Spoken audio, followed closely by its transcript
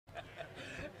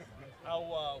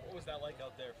What was that like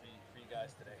out there for you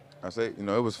guys today? I say,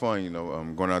 it was fun,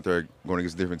 going out there, going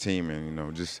against a different team,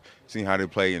 and just seeing how they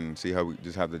play and see how we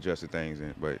just have to adjust to things.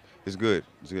 But it's good.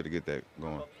 It's good to get that How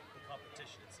going. about the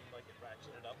competition? It seemed like it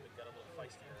ratcheted up and got a little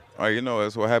feistier at All right, times.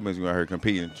 that's what happens when you're out here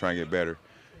competing, trying to get better,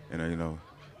 and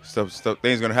stuff,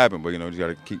 things gonna happen, but you got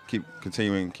to keep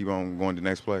continuing, keep on going to the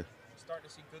next play. You starting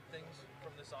to see good things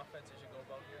from this offense as you go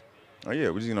about here? Oh yeah,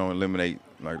 we just eliminate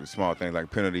like the small things like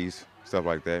penalties, stuff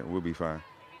like that. We'll be fine.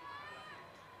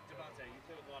 Devontae, you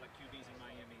played with a lot of QBs in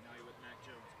Miami. Now you're with Mac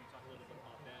Jones. Can you talk a little bit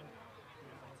about that and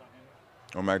your thoughts on him?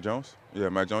 Oh, Mac Jones? Yeah,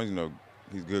 Mac Jones.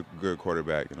 He's good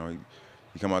quarterback. He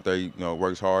come out there,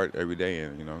 works hard every day,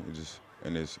 and it just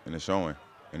and it's showing,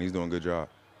 and he's doing a good job.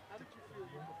 How did you feel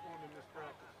you performed in this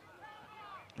practice?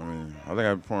 I mean, I think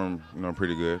I performed,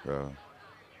 pretty good.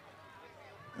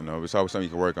 It's always something you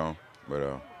can work on,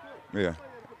 but yeah,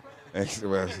 well, it's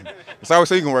always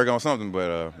something you can work on something,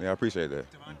 but yeah, I appreciate that.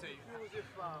 Devontae, you feel as if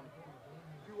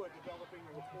you are developing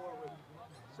a rapport with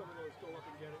some of those go up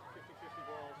and get it 50-50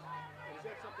 balls. And is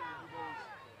that something that you've always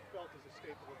felt as a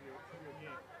staple of your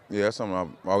game? Yeah, that's something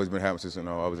I've always been having since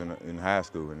I was in high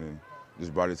school, and then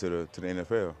just brought it to the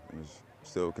NFL, and just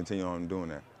still continue on doing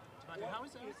that. Devontae, how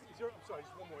is that? I'm sorry,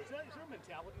 just one more. Is there a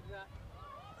mentality to that?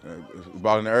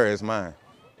 Ball in the air, it's mine.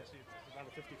 Yes, it's not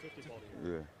a 50-50 ball to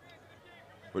you. Yeah.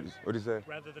 What you say?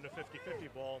 Rather than a 50-50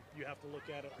 ball, you have to look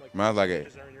at it like Mine's like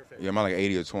percentages are in your favor. mine like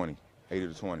 80 or 20, 80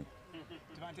 to 20.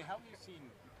 Devontae, how have you seen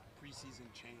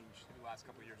preseason change in the last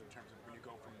couple of years in terms of when you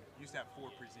go from you used to have 4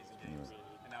 preseason games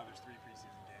and now there's 3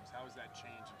 preseason games? How has that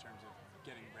changed in terms of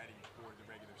getting ready for the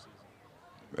regular season?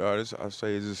 I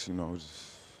say it's just you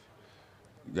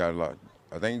got a lot.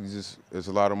 I think it's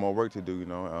a lot of more work to do.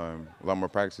 A lot more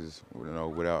practices.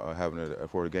 Without having it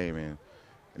for the game, and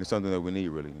it's something that we need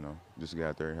really. Just to get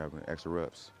out there and have extra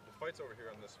reps. The fights over here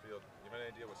on this field, you have any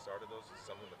idea what started those? Is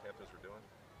something the Panthers were doing?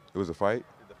 It was a fight.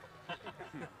 A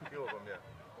few of them, yeah.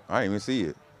 I didn't even see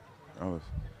it.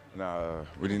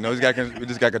 We didn't know. We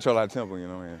just got control of our tempo,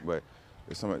 But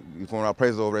if when our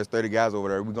plays over, there's 30 guys over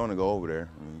there. We're gonna go over there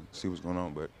and see what's going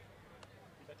on. But Is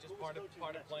that just part of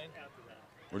playing?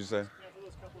 what'd you say? After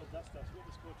those couple of dust ups, what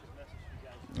was coach's message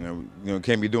to you guys?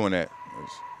 Can't be doing that.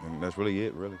 And that's really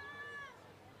it, really.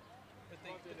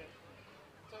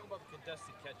 Talking about the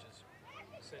contested catches. You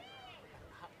said,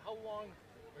 how long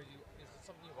is it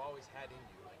something you've always had in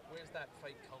you? Like, where's that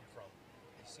fight come from?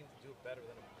 You seem to do it better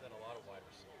than a lot of wide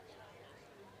receivers.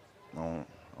 I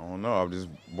don't know. I'm just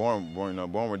born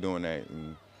with doing that,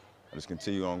 and I just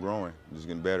continue on growing, just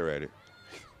getting better at it.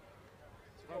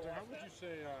 Devontae, how would you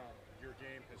say your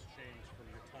game has changed from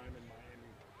your time in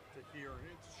Miami to here? And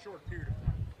it's a short period of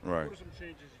time. Right. What are some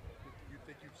changes you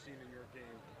think you've seen in your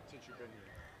game since you've been here?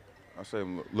 I say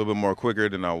I'm a little bit more quicker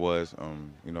than I was. I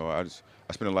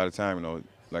spend a lot of time,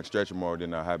 like stretching more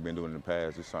than I have been doing in the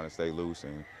past, just trying to stay loose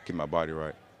and keep my body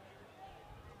right.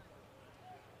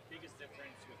 Biggest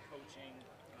difference with coaching,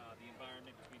 the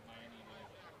environment between Miami and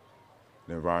Nashville,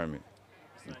 The environment.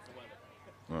 besides the weather?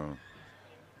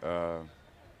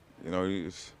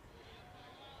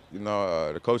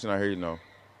 The coaching out here,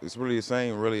 it's really the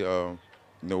same. Really, the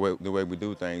way we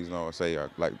do things. Say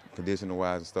like conditioning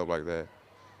wise and stuff like that.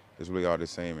 It's really all the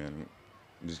same, and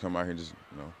you just come out here, and just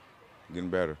getting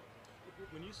better.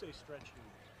 When you say stretching,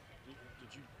 did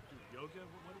you do yoga?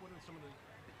 What are some of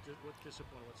what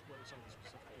discipline? What are some of the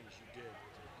specific things you did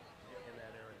in that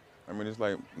area? I mean, it's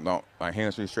like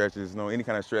hamstring stretches, any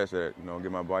kind of stretch that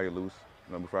get my body loose,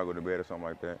 before I go to bed or something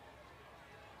like that.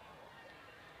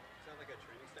 Sound like a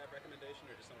training staff recommendation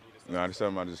or just something you just No, it's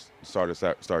something I just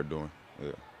start doing.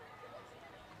 Yeah.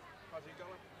 How's he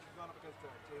going? You've gone up against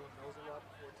Jalen Mills a lot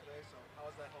before today, so how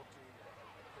has that helped you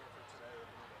prepare for today?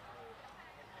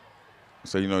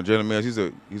 So Jalen Mills, he's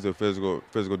a physical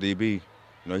DB.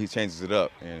 He changes it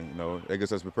up, and that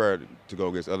gets us prepared to go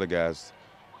against other guys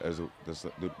does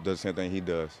the same thing he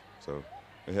does. So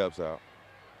it helps out.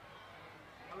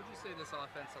 How would you say this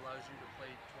offense allows you to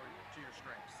play to your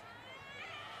strengths?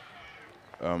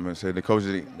 And say the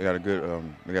coaches they got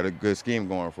a good scheme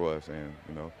going for us, and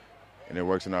and it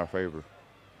works in our favor.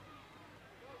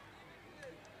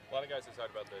 A lot of guys have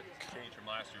talked about the change from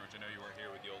last year, which I know you weren't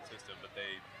here with the old system, but the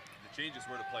changes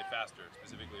were to play faster,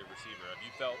 specifically a receiver. Have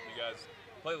you felt you guys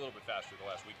play a little bit faster the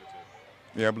last week or two?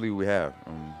 Yeah, I believe we have.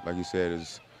 Like you said,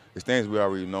 it's things we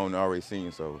already know and already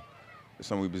seen, so it's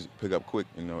something we just pick up quick,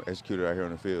 execute it out here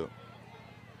on the field.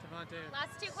 Devontae,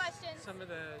 Last 2 questions. some of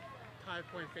the high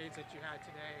point fades that you had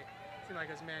today seem like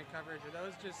as man coverage. Are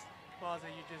those just balls that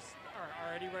you just are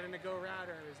already running a go route,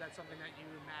 or is that something that you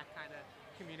and Mac kind of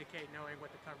communicate knowing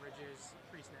what the coverage is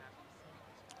pre-snap?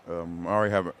 I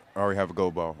already have a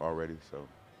go ball already, so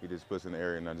he just puts it in the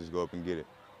area and I just go up and get it.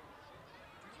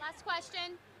 Last question.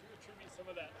 Do you attribute some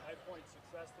of that high point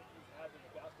success that you've had in the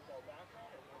basketball back?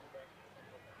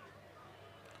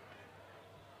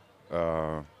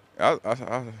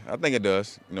 I think it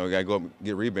does. You know, you gotta go up and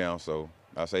get rebounds, so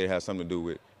I say it has something to do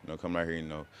with coming out here,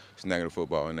 snagging the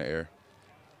football in the air.